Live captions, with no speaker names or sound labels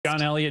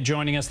John Elliott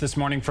joining us this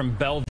morning from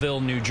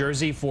Belleville, New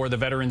Jersey for the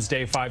Veterans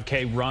Day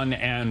 5K run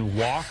and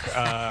walk.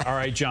 All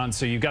right, John,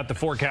 so you've got the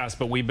forecast,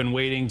 but we've been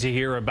waiting to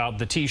hear about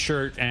the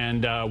T-shirt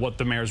and what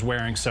the mayor's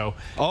wearing. So,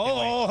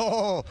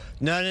 no.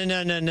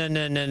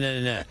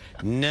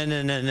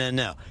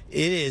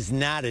 It is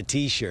not a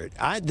T-shirt.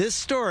 This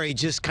story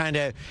just kind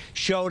of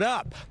showed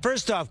up.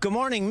 First off, good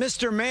morning,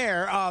 Mr.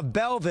 Mayor of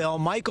Belleville,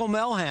 Michael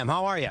Melham.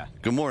 How are you?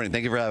 Good morning.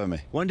 Thank you for having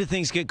me. When do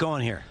things get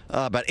going here?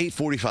 About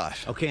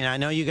 8:45. Okay, and I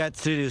know you got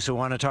to do, so I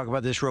want to talk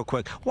about this real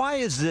quick. Why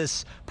is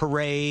this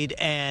parade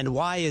and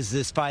why is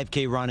this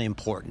 5K run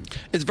important?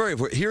 It's very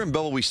important. Here in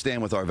Belleville, we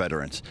stand with our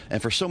veterans. And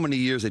for so many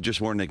years, they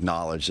just weren't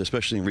acknowledged,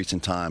 especially in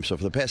recent times. So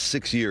for the past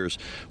 6 years,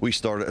 we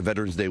started a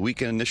Veterans Day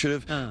Weekend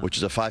initiative, which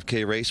is a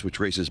 5K race, which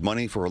raises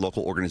money for our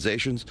local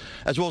organizations,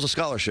 as well as a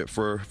scholarship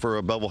for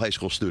a Belleville High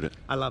School student.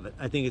 I love it.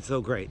 I think it's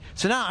so great.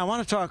 So now I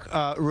want to talk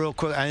real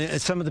quick.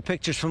 Some of the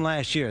pictures from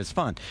last year. It's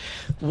fun.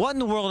 What in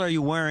the world are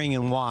you wearing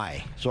and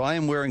why? So I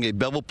am wearing a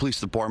Belleville Police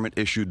Department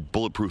issued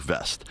bulletproof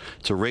vest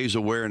to raise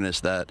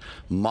awareness that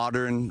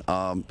modern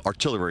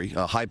artillery,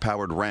 a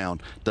high-powered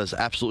round, does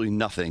absolutely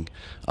nothing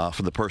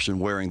for the person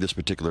wearing this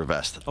particular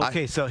vest.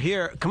 Okay, so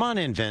here, come on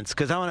in, Vince,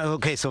 because I want to.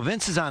 Okay, so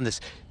Vince is on this.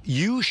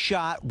 You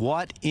shot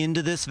what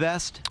into this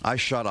vest? I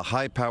shot a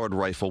high-powered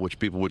rifle, which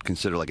people would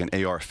consider like an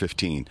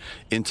AR-15,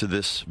 into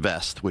this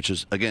vest, which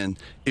is, again,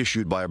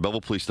 issued by our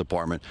Belleville Police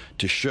Department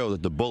to show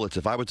that the bullets,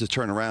 if I were to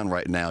turn around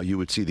right now, you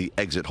would see the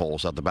exit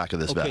holes out the back of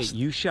this vest. Okay,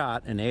 you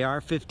shot an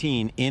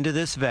AR-15 into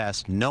this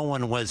vest. No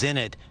one was in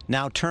it.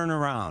 Now turn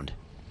around.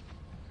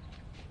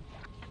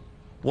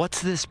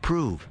 What's this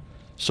prove?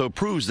 So it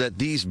proves that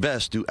these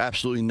vests do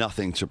absolutely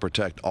nothing to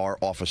protect our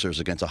officers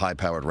against a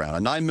high-powered round. A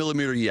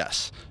 9mm,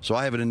 yes. So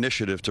I have an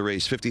initiative to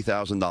raise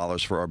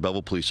 $50,000 for our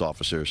Belleville police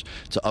officers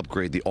to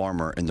upgrade the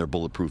armor in their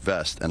bulletproof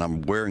vest. And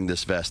I'm wearing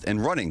this vest and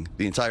running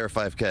the entire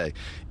 5K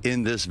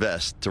in this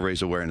vest to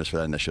raise awareness for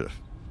that initiative.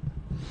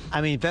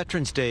 I mean,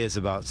 Veterans Day is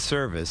about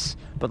service,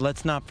 but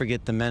let's not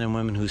forget the men and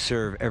women who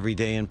serve every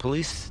day in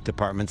police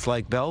departments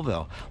like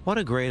Belleville. What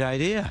a great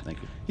idea.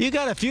 Thank you. You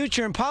got a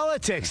future in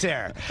politics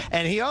there.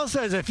 And he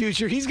also has a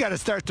future. He's got to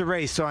start the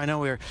race, so I know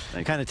we're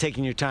kind of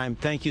taking your time.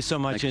 Thank you so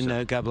much,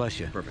 and God bless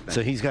you. Perfect.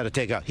 So he's got to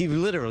take out.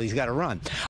 He's got to run.